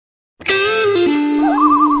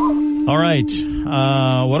All right.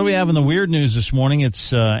 What do we have in the weird news this morning?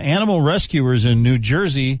 It's animal rescuers in New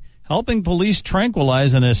Jersey helping police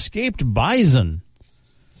tranquilize an escaped bison.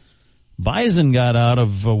 Bison got out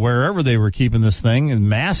of wherever they were keeping this thing, and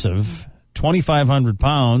massive, 2,500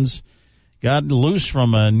 pounds, got loose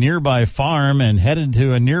from a nearby farm and headed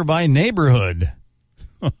to a nearby neighborhood.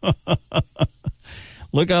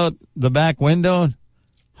 Look out the back window.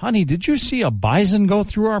 Honey, did you see a bison go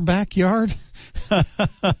through our backyard?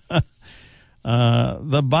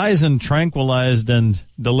 The bison tranquilized and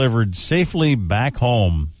delivered safely back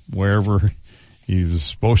home, wherever he was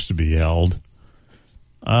supposed to be held.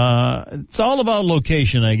 It's all about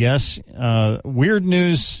location, I guess. Weird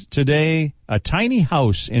news today, a tiny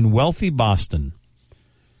house in wealthy Boston.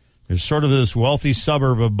 There's sort of this wealthy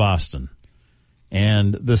suburb of Boston.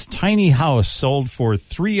 And this tiny house sold for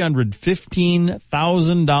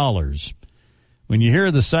 $315,000. When you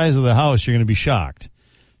hear the size of the house, you're going to be shocked.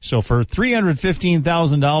 So for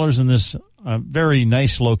 $315,000 in this very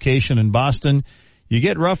nice location in Boston, you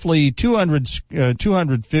get roughly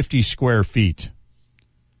 250 square feet.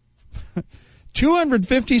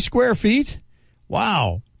 250 square feet?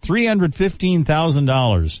 Wow.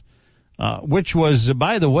 $315,000, which was,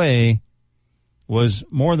 by the way, was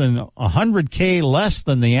more than $100K less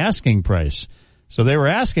than the asking price. So they were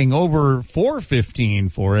asking over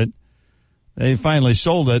 $415 for it. They finally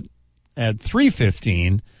sold it at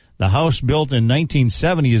 $315. The house, built in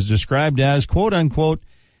 1970, is described as, quote unquote,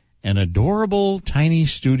 an adorable tiny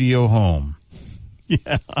studio home.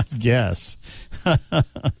 Yeah, I guess.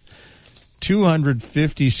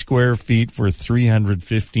 250 square feet for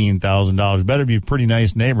 $315,000. Better be a pretty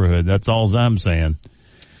nice neighborhood. That's all I'm saying.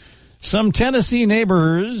 Some Tennessee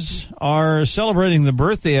neighbors are celebrating the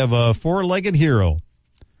birthday of a four-legged hero.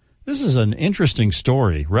 This is an interesting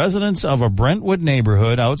story. Residents of a Brentwood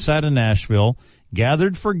neighborhood outside of Nashville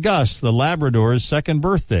gathered for Gus, the Labrador's second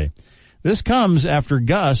birthday. This comes after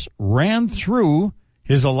Gus ran through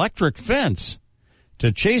his electric fence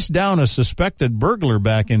to chase down a suspected burglar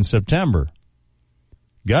back in September.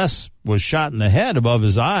 Gus was shot in the head above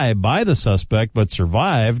his eye by the suspect, but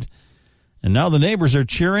survived. And now the neighbors are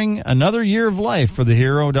cheering another year of life for the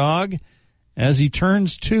hero dog as he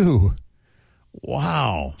turns 2.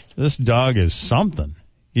 Wow, this dog is something.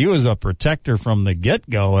 He was a protector from the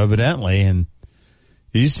get-go, evidently, and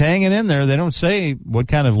he's hanging in there. They don't say what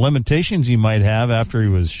kind of limitations he might have after he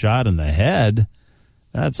was shot in the head.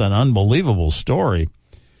 That's an unbelievable story.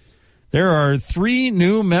 There are 3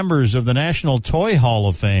 new members of the National Toy Hall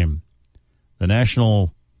of Fame. The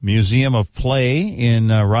National Museum of Play in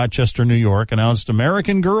Rochester, New York, announced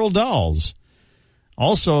American Girl dolls.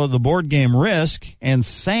 Also, the board game Risk and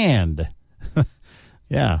Sand.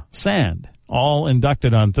 Yeah, Sand. All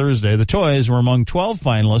inducted on Thursday. The toys were among 12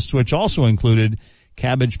 finalists, which also included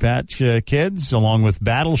Cabbage Patch Kids, along with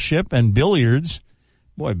Battleship and Billiards.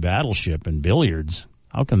 Boy, Battleship and Billiards.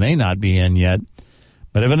 How can they not be in yet?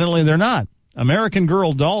 But evidently they're not. American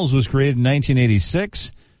Girl Dolls was created in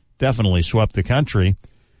 1986. Definitely swept the country.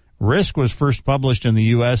 Risk was first published in the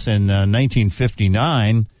U.S. in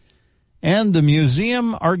 1959. And the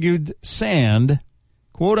museum argued Sand,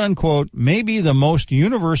 quote unquote, may be the most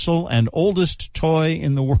universal and oldest toy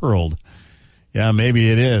in the world. Yeah,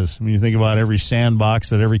 maybe it is. When you think about every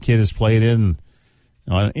sandbox that every kid has played in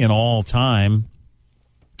all time,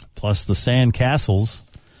 plus the sand castles,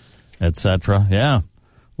 etc. Yeah,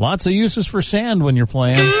 lots of uses for sand when you're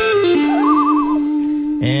playing.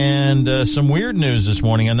 And some weird news this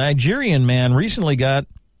morning. A Nigerian man recently got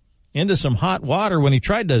into some hot water when he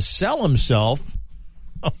tried to sell himself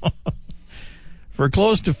for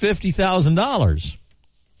close to $50,000.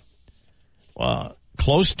 Well,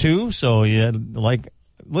 close to, so he had,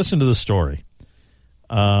 listen to the story.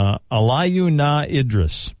 Alayu Na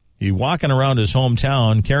Idris. He walking around his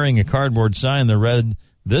hometown carrying a cardboard sign that read,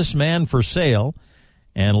 "This man for sale,"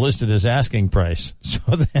 and listed his asking price.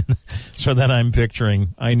 So then I'm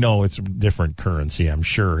picturing, I know it's a different currency, I'm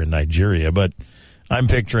sure, in Nigeria, but I'm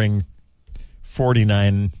picturing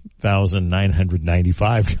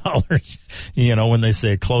 $49,995, when they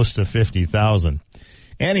say close to $50,000.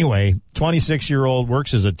 Anyway, 26-year-old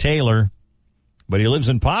works as a tailor, but he lives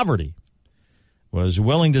in poverty. Was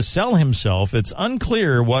willing to sell himself. It's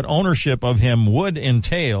unclear what ownership of him would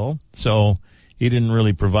entail, so he didn't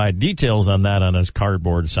really provide details on that on his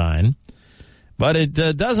cardboard sign. But it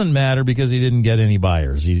doesn't matter because he didn't get any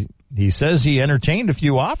buyers. He says he entertained a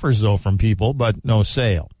few offers, though, from people, but no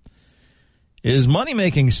sale. His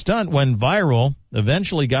money-making stunt went viral,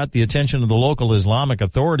 eventually got the attention of the local Islamic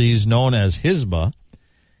authorities known as Hizbah,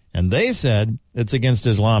 and they said it's against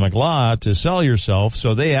Islamic law to sell yourself,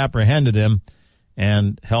 so they apprehended him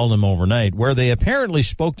and held him overnight, where they apparently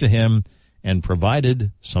spoke to him and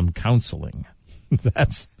provided some counseling.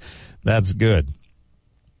 That's good.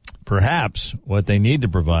 Perhaps what they need to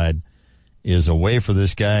provide is a way for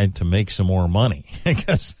this guy to make some more money,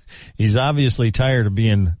 because he's obviously tired of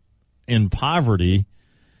being in poverty.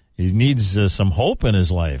 He needs some hope in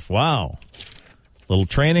his life. Wow. Little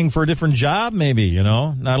training for a different job, maybe,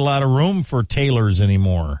 Not a lot of room for tailors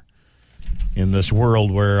anymore in this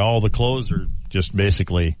world where all the clothes are just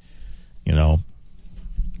basically,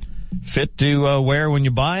 fit to wear when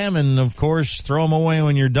you buy them, and, of course, throw them away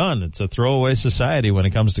when you're done. It's a throwaway society when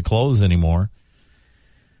it comes to clothes anymore.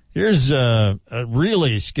 Here's a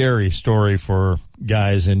really scary story for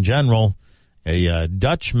guys in general. A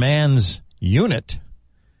Dutch man's unit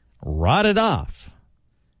rotted off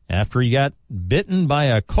after he got bitten by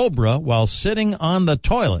a cobra while sitting on the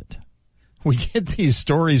toilet. We get these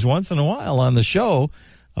stories once in a while on the show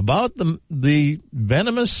about the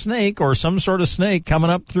venomous snake or some sort of snake coming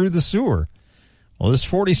up through the sewer. Well, this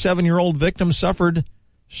 47-year-old victim suffered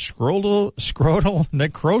scrotal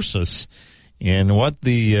necrosis in what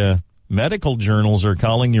the medical journals are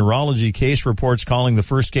calling, urology case reports calling the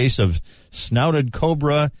first case of snouted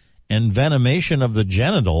cobra envenomation of the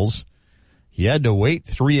genitals. He had to wait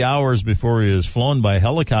 3 hours before he was flown by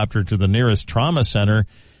helicopter to the nearest trauma center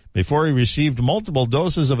before he received multiple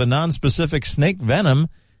doses of a nonspecific snake venom,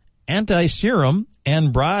 anti-serum,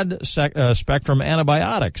 and broad-spectrum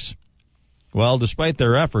antibiotics. Well, despite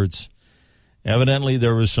their efforts, evidently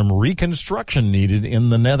there was some reconstruction needed in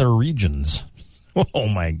the nether regions. Oh,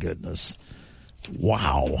 my goodness.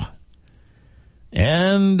 Wow.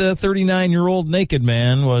 And a 39-year-old naked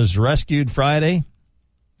man was rescued Friday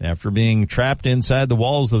after being trapped inside the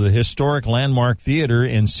walls of the historic Landmark Theater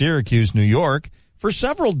in Syracuse, New York, for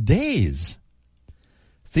several days.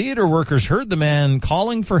 Theater workers heard the man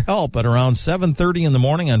calling for help at around 7:30 in the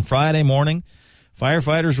morning on Friday morning.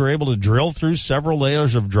 Firefighters were able to drill through several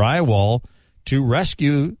layers of drywall to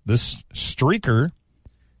rescue this streaker,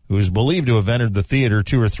 who is believed to have entered the theater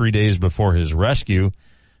 2 or 3 days before his rescue.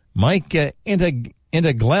 Mike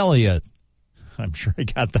Intaglia, I'm sure I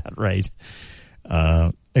got that right,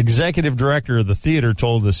 executive director of the theater,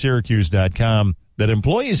 told the Syracuse.com that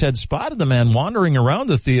employees had spotted the man wandering around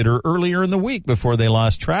the theater earlier in the week before they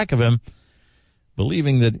lost track of him,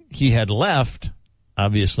 believing that he had left,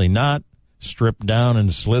 obviously not, stripped down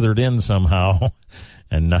and slithered in somehow,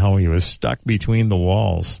 and now he was stuck between the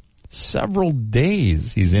walls. Several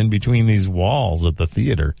days he's in between these walls at the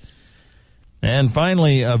theater. And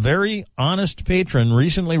finally, a very honest patron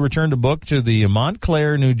recently returned a book to the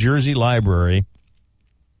Montclair, New Jersey library.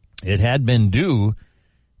 It had been due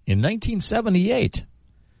in 1978.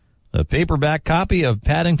 The paperback copy of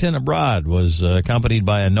Paddington Abroad was accompanied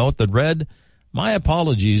by a note that read, "My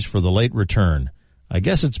apologies for the late return. I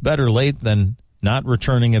guess it's better late than not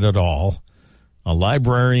returning it at all." A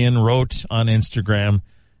librarian wrote on Instagram,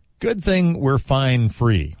 "Good thing we're fine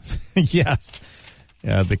free." Yeah,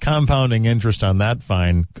 the compounding interest on that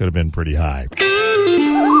fine could have been pretty high.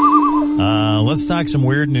 Let's talk some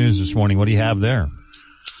weird news this morning. What do you have there?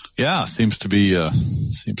 Yeah, seems to be a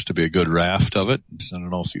good raft of it. I don't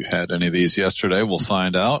know if you had any of these yesterday. We'll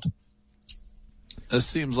find out. This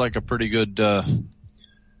seems like a pretty good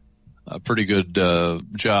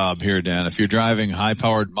job here, Dan. If you're driving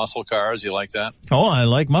high-powered muscle cars, you like that? Oh, I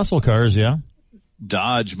like muscle cars, yeah.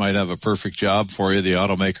 Dodge might have a perfect job for you. The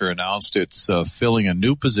automaker announced it's filling a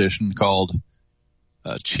new position called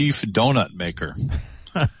Chief Donut Maker.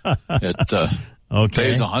 It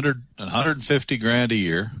pays $150,000 a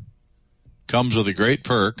year. Comes with a great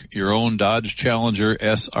perk, your own Dodge Challenger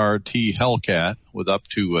SRT Hellcat with up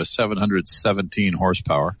to 717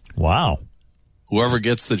 horsepower. Wow. Whoever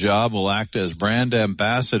gets the job will act as brand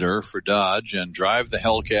ambassador for Dodge and drive the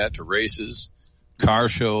Hellcat to races, car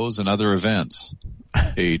shows, and other events.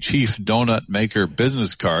 A Chief Donut Maker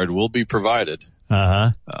business card will be provided.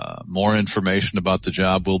 More information about the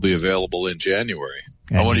job will be available in January.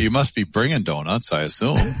 Oh, you must be bringing donuts, I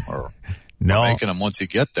assume, or no, making them once you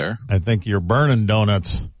get there. I think you're burning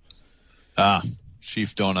donuts.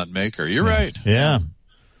 Chief Donut Maker. You're right. Yeah.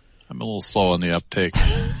 I'm a little slow on the uptake.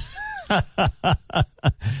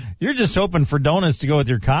 You're just hoping for donuts to go with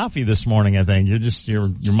your coffee this morning, I think. You're just your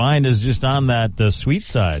mind is just on that sweet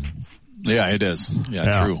side. Yeah, it is.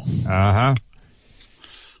 Yeah. True.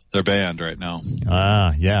 They're banned right now.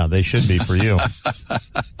 Yeah, they should be for you.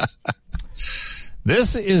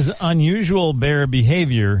 This is unusual bear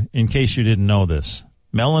behavior, in case you didn't know this.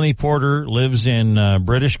 Melanie Porter lives in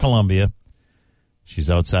British Columbia.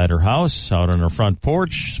 She's outside her house, out on her front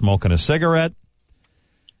porch, smoking a cigarette.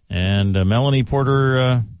 And Melanie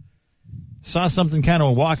Porter saw something kind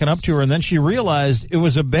of walking up to her, and then she realized it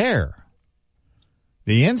was a bear.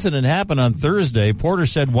 The incident happened on Thursday. Porter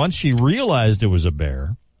said once she realized it was a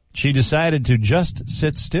bear, she decided to just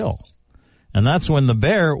sit still. And that's when the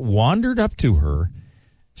bear wandered up to her,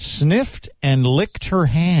 sniffed, and licked her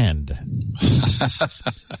hand.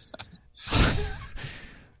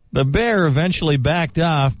 The bear eventually backed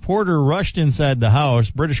off. Porter rushed inside the house.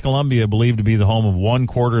 British Columbia believed to be the home of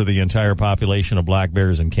 1/4 of the entire population of black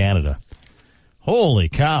bears in Canada. Holy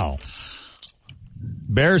cow.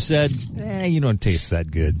 Bear said, you don't taste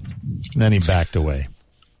that good. And then he backed away.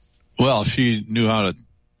 Well, she knew how to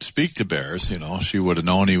speak to bears, She would have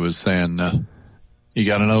known he was saying, you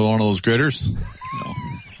got another one of those gritters?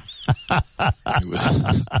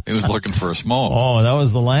 He was looking for a smoke. Oh, that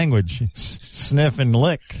was the language. Sniff and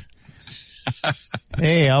lick.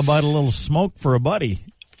 Hey, how about a little smoke for a buddy?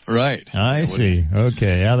 Right. I see.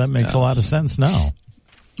 Okay. Yeah, that makes a lot of sense now.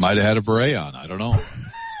 Might have had a beret on. I don't know.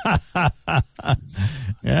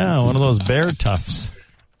 Yeah, one of those bear toughs.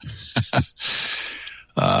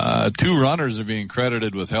 2 runners are being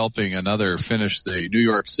credited with helping another finish the New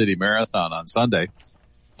York City Marathon on Sunday.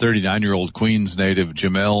 39-year-old Queens native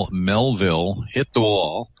Jamel Melville hit the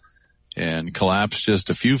wall and collapsed just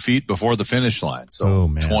a few feet before the finish line. So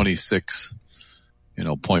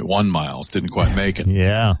 26.1 miles. Didn't quite make it.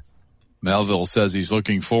 Yeah. Melville says he's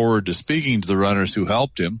looking forward to speaking to the runners who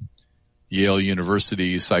helped him. Yale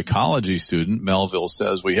University psychology student Melville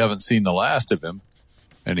says we haven't seen the last of him,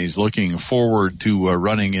 and he's looking forward to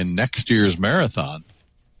running in next year's marathon.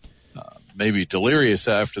 Maybe delirious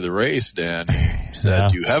after the race, Dan. He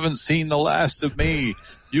said, You haven't seen the last of me.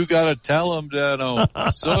 You got to tell him, Dano.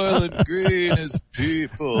 Soylent Green is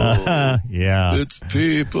people. Yeah. It's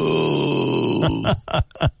people.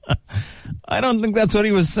 I don't think that's what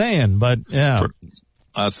he was saying, but yeah.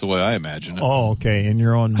 That's the way I imagine it. Oh, okay. In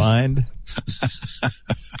your own mind.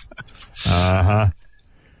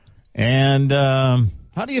 And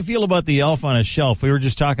how do you feel about the elf on a shelf? We were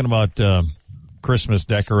just talking about Christmas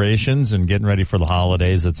decorations and getting ready for the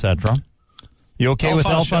holidays, etc. You okay with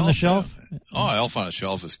Elf on the Shelf? Yeah. Oh, Elf on a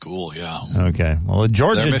Shelf is cool, yeah. Okay. Well,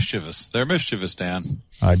 They're mischievous, Dan.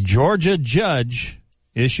 A Georgia judge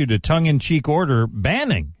issued a tongue-in-cheek order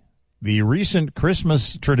banning the recent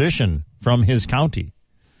Christmas tradition from his county.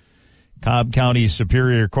 Cobb County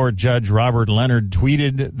Superior Court Judge Robert Leonard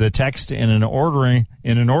tweeted the text in an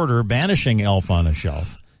order banishing Elf on a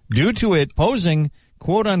Shelf due to it posing,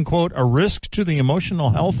 quote unquote, a risk to the emotional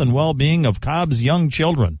health and well-being of Cobb's young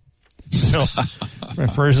children. So,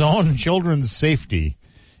 for his own children's safety,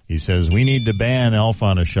 he says, we need to ban Elf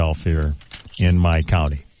on a Shelf here in my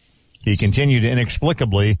county. He continued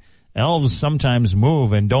inexplicably, elves sometimes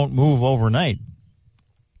move and don't move overnight.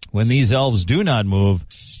 When these elves do not move,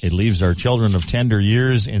 it leaves our children of tender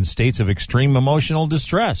years in states of extreme emotional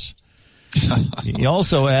distress. He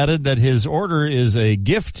also added that his order is a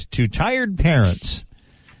gift to tired parents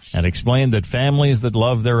and explained that families that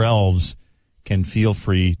love their elves can feel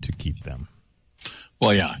free to keep them.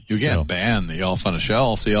 Well, yeah, you can't ban the Elf on a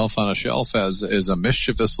Shelf. The Elf on a Shelf is a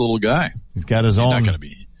mischievous little guy. He's got his own. You're not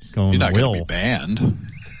going to be banned.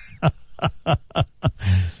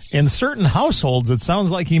 In certain households, it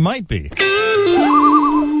sounds like he might be.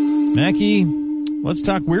 Mackie, let's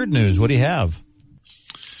talk weird news. What do you have?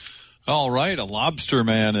 All right, a lobster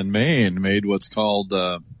man in Maine made what's called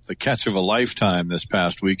the catch of a lifetime this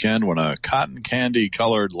past weekend when a cotton candy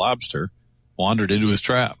colored lobster wandered into his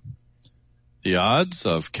trap. The odds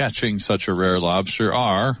of catching such a rare lobster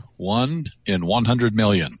are 1 in 100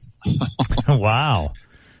 million. Wow.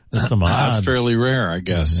 That's some odds. That's fairly rare, I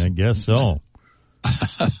guess. I guess so.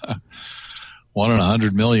 1 in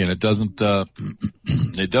 100 million. It doesn't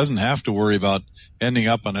have to worry about ending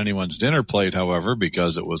up on anyone's dinner plate, however,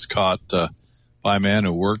 because it was caught by a man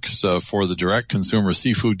who works for the direct consumer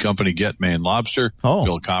seafood company Get Maine Lobster. Oh.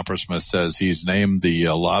 Bill Coppersmith says he's named the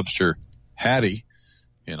lobster Hattie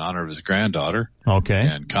in honor of his granddaughter. Okay.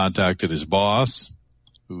 And contacted his boss,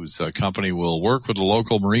 whose company will work with a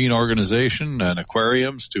local marine organization and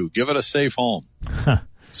aquariums to give it a safe home.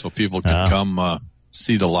 So people can come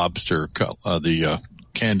see the lobster, the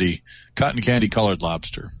cotton candy colored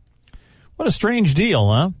lobster. What a strange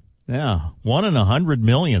deal, huh? Yeah. 1 in 100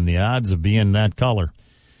 million, the odds of being that color.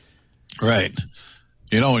 Right.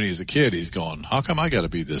 You know, when he's a kid, he's going, how come I got to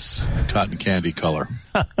be this cotton candy color?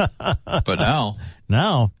 But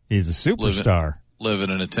now he's a superstar. Living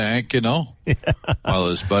in a tank, while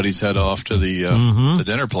his buddies head off to the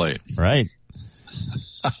dinner plate. Right.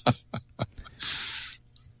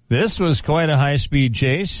 This was quite a high-speed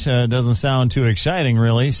chase. Doesn't sound too exciting,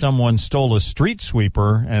 really. Someone stole a street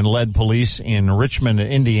sweeper and led police in Richmond,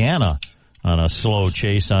 Indiana, on a slow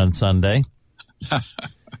chase on Sunday.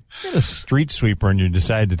 Get a street sweeper and you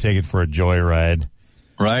decide to take it for a joyride.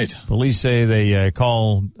 Right. Police say they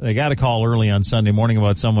got a call early on Sunday morning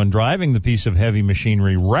about someone driving the piece of heavy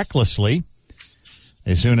machinery recklessly.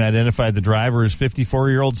 They soon identified the driver as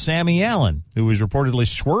 54-year-old Sammy Allen, who was reportedly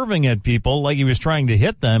swerving at people like he was trying to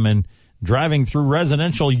hit them and driving through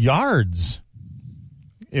residential yards.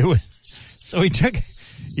 So he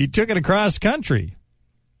took it across country.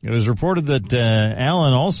 It was reported that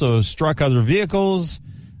Allen also struck other vehicles,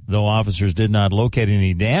 though officers did not locate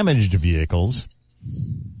any damaged vehicles.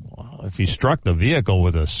 Well, if he struck the vehicle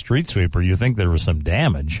with a street sweeper, you think there was some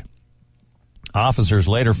damage. Officers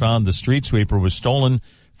later found the street sweeper was stolen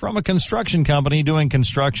from a construction company doing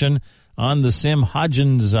construction on the Sim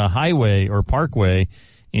Hodgins Highway or Parkway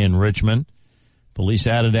in Richmond. Police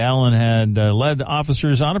added Allen had led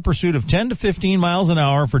officers on a pursuit of 10 to 15 miles an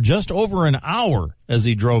hour for just over an hour as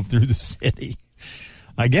he drove through the city.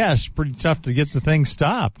 I guess pretty tough to get the thing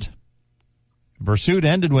stopped. The pursuit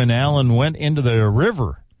ended when Allen went into the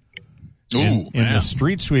river in the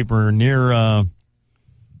street sweeper near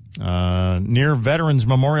Veterans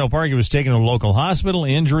Memorial Park. He was taken to a local hospital,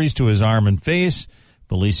 injuries to his arm and face.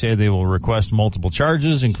 Police say they will request multiple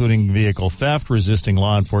charges, including vehicle theft, resisting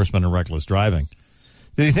law enforcement, and reckless driving.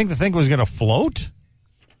 Did you think the thing was going to float?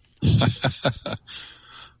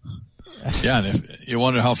 Yeah, and you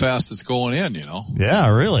wonder how fast it's going in, you know. Yeah,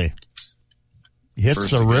 really.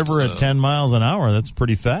 Hits the river at 10 miles an hour. That's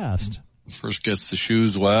pretty fast. First gets the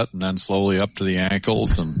shoes wet and then slowly up to the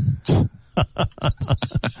ankles and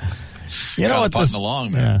you know what this,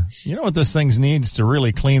 along there. Yeah, you know what this thing needs to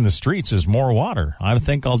really clean the streets is more water. I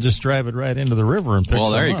think I'll just drive it right into the river and pick some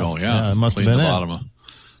up. Well, there you go. Yeah, it must clean have been the bottom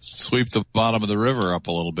sweep the bottom of the river up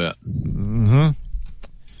a little bit. Mm-hmm.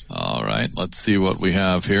 All right, let's see what we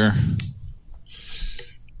have here.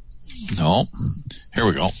 No, here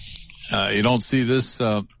we go. You don't see this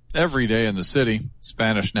every day in the city.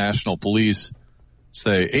 Spanish National Police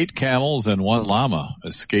say 8 camels and 1 llama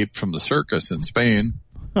escaped from the circus in Spain.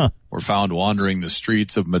 Were found wandering the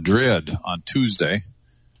streets of Madrid on Tuesday.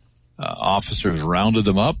 Officers rounded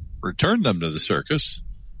them up, returned them to the circus.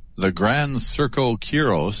 The Gran Circo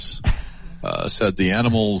Quiros said the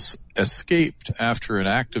animals escaped after an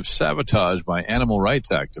act of sabotage by animal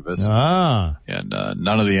rights activists. And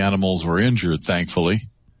none of the animals were injured, thankfully.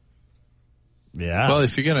 Yeah. Well,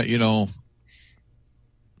 if you're going to,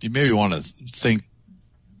 you maybe want to think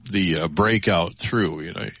the breakout through.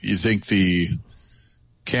 You think the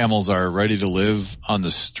camels are ready to live on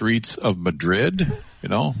the streets of Madrid?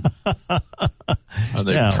 Are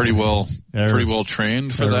they pretty well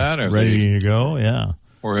trained for that? Are ready to go? Yeah.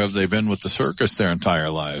 Or have they been with the circus their entire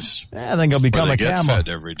lives? Yeah, I think I'll become a camel. Get fed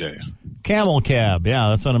every day. Camel cab. Yeah,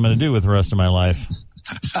 that's what I'm going to do with the rest of my life.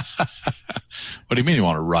 What do you mean you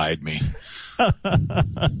want to ride me?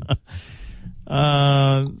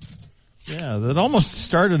 Yeah, that almost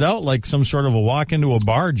started out like some sort of a walk into a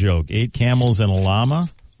bar joke. 8 camels and a llama.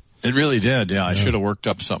 It really did. Yeah, I should have worked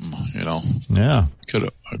up something, Yeah.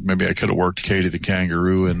 Maybe I could have worked Katie the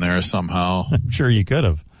kangaroo in there somehow. I'm sure you could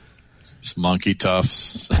have. Some monkey toughs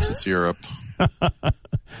since it's Europe.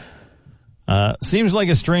 Seems like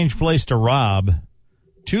a strange place to rob.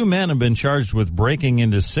 2 men have been charged with breaking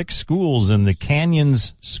into 6 schools in the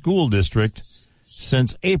Canyons School District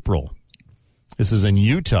since April. This is in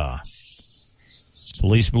Utah.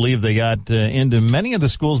 Police believe they got into many of the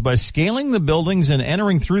schools by scaling the buildings and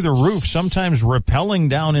entering through the roof, sometimes rappelling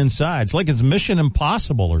down inside. It's like it's Mission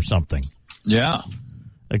Impossible or something. Yeah.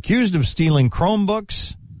 Accused of stealing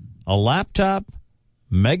Chromebooks, a laptop,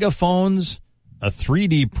 megaphones, a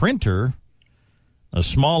 3D printer, a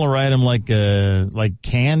smaller item like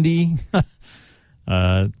candy,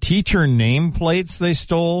 teacher nameplates they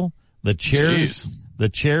stole, the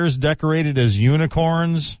chairs decorated as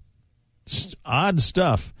unicorns. Odd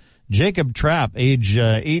stuff. Jacob Trapp, age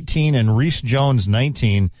 18, and Reese Jones,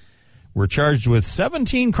 19, were charged with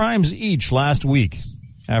 17 crimes each last week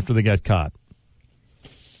after they got caught.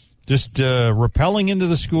 Just rappelling into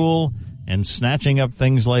the school and snatching up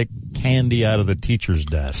things like candy out of the teacher's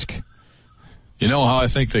desk. You know how I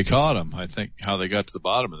think they caught him? I think how they got to the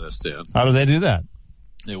bottom of this, Dan. How did they do that?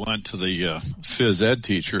 They went to the phys ed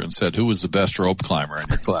teacher and said, who was the best rope climber in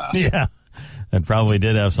your class? Yeah. That probably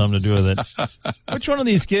did have something to do with it. Which one of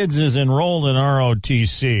these kids is enrolled in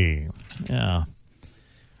ROTC? Yeah.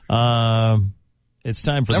 It's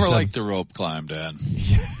time for Never liked the rope climb, Dan.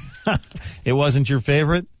 It wasn't your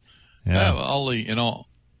favorite? Yeah, all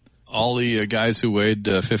the guys who weighed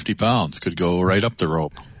 50 pounds could go right up the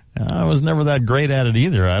rope. I was never that great at it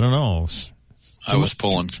either. I don't know. I was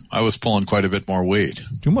pulling quite a bit more weight.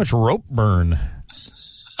 Too much rope burn.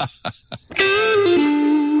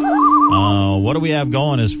 What do we have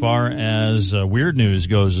going as far as weird news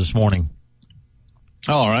goes this morning?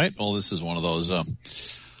 All right. Well, this is one of those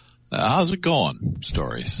how's it going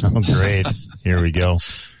stories. Oh, great. Here we go.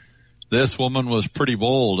 This woman was pretty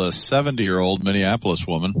bold. A 70-year-old Minneapolis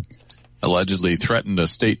woman allegedly threatened a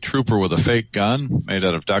state trooper with a fake gun made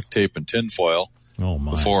out of duct tape and tinfoil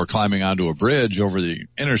before climbing onto a bridge over the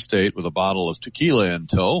interstate with a bottle of tequila in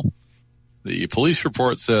tow. The police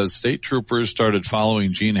report says state troopers started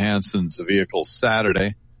following Jean Hansen's vehicle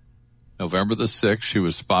Saturday, November the 6th. She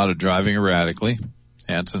was spotted driving erratically.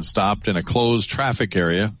 Hansen stopped in a closed traffic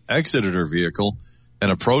area, exited her vehicle, and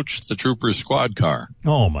approached the trooper's squad car.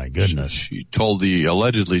 Oh, my goodness. She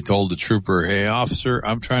allegedly told the trooper, "Hey, officer,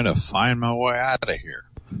 I'm trying to find my way out of here."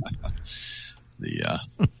 The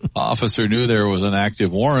officer knew there was an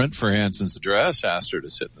active warrant for Hansen's address, asked her to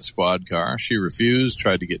sit in the squad car. She refused,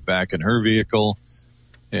 tried to get back in her vehicle,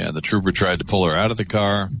 and the trooper tried to pull her out of the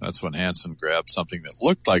car. That's when Hansen grabbed something that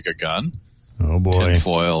looked like a gun. Oh, boy.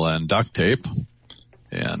 Tinfoil and duct tape.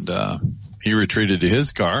 And he retreated to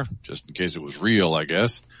his car, just in case it was real, I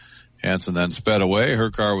guess. Hansen then sped away. Her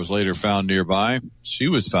car was later found nearby. She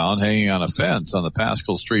was found hanging on a fence on the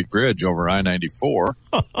Pascal Street Bridge over I-94,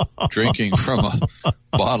 drinking from a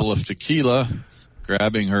bottle of tequila,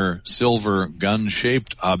 grabbing her silver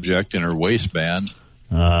gun-shaped object in her waistband.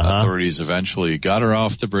 Authorities eventually got her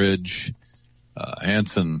off the bridge.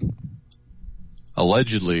 Hansen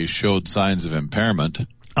allegedly showed signs of impairment.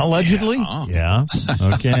 Allegedly? Yeah.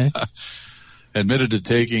 Okay. Admitted to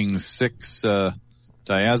taking 6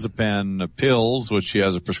 diazepam pills, which she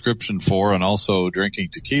has a prescription for, and also drinking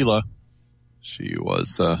tequila. She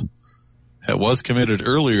was committed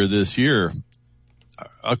earlier this year.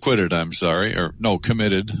 Committed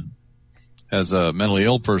as a mentally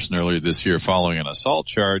ill person earlier this year following an assault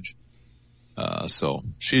charge. So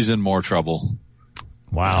she's in more trouble.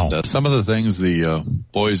 Wow. And, some of the things the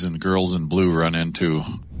boys and girls in blue run into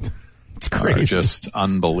are just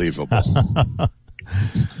unbelievable.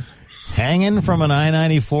 Hanging from an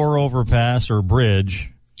I-94 overpass or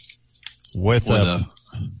bridge with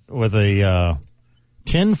a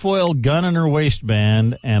tinfoil gun in her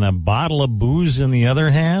waistband and a bottle of booze in the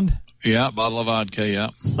other hand? Yeah, bottle of vodka, yeah.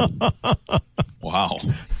 Wow.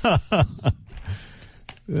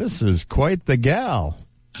 This is quite the gal.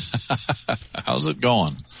 How's it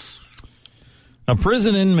going? A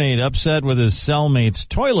prison inmate upset with his cellmate's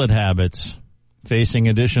toilet habits, facing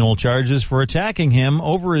additional charges for attacking him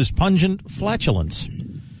over his pungent flatulence.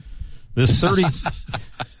 This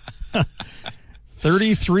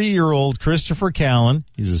 33-year-old Christopher Callan,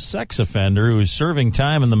 he's a sex offender who is serving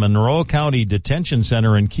time in the Monroe County Detention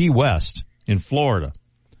Center in Key West in Florida.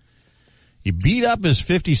 He beat up his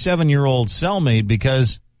 57-year-old cellmate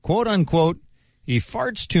because, quote unquote, he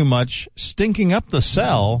farts too much, stinking up the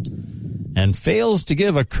cell, and fails to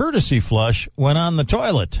give a courtesy flush when on the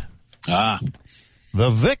toilet. The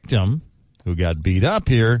victim, who got beat up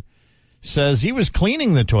here, says he was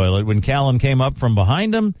cleaning the toilet when Callan came up from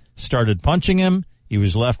behind him, started punching him. He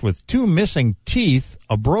was left with 2 missing teeth,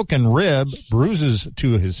 a broken rib, bruises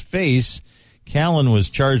to his face. Callan was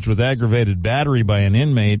charged with aggravated battery by an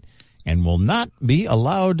inmate and will not be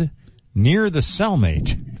allowed near the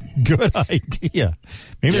cellmate. Good idea.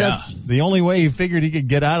 Maybe that's the only way he figured he could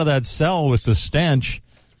get out of that cell with the stench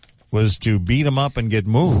was to beat him up and get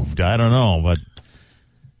moved. I don't know, but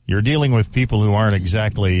you're dealing with people who aren't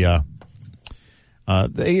exactly,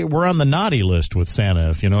 they were on the naughty list with Santa,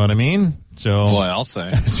 if you know what I mean. So, boy, I'll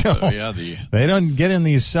say. They don't get in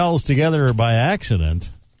these cells together by accident.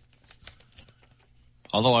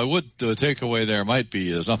 Although I would, the takeaway there might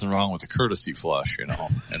be there's nothing wrong with a courtesy flush, in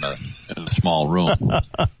a small room.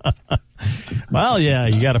 Well, yeah,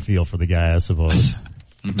 you got to feel for the guy, I suppose.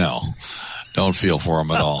 No, don't feel for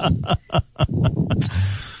him at all.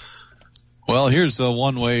 Well, here's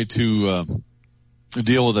one way to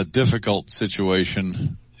deal with a difficult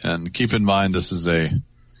situation, and keep in mind this is a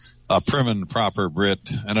prim and proper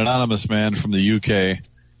Brit. An anonymous man from the UK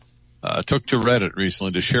took to Reddit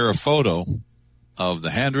recently to share a photo of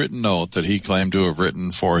the handwritten note that he claimed to have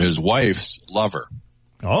written for his wife's lover.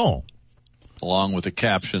 Oh. Along with a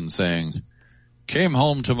caption saying, "Came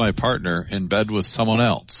home to my partner in bed with someone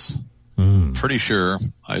else. Pretty sure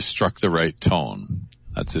I struck the right tone."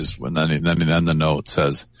 That's his, and then the note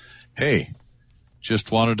says, "Hey,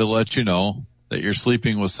 just wanted to let you know that you're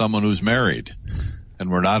sleeping with someone who's married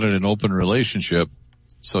and we're not in an open relationship,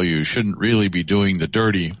 so you shouldn't really be doing the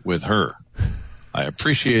dirty with her. I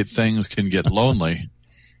appreciate things can get lonely,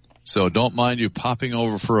 So don't mind you popping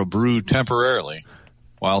over for a brew temporarily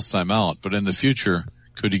whilst I'm out. But in the future,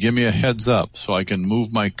 could you give me a heads up so I can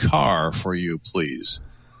move my car for you, please?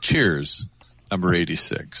 Cheers, number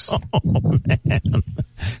 86. Oh, man.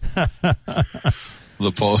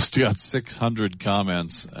 The post got 600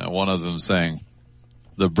 comments, one of them saying,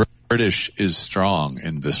 the British is strong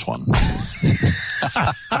in this one.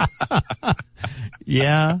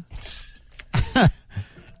 Yeah.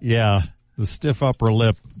 Yeah, the stiff upper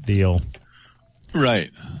lip deal. Right.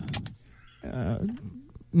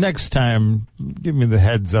 Next time, give me the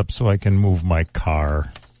heads up so I can move my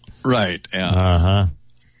car. Right, yeah. Uh-huh.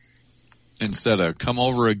 Instead of come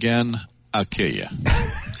over again, I'll kill you.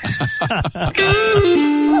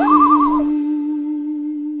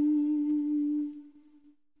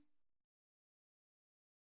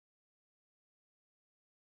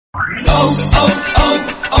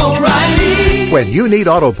 O'Reilly. When you need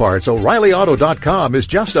auto parts, O'ReillyAuto.com is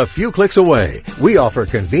just a few clicks away. We offer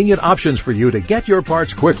convenient options for you to get your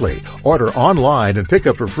parts quickly. Order online and pick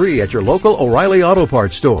up for free at your local O'Reilly Auto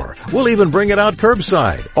Parts store. We'll even bring it out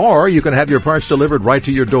curbside. Or you can have your parts delivered right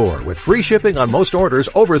to your door with free shipping on most orders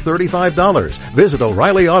over $35. Visit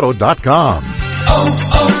O'ReillyAuto.com.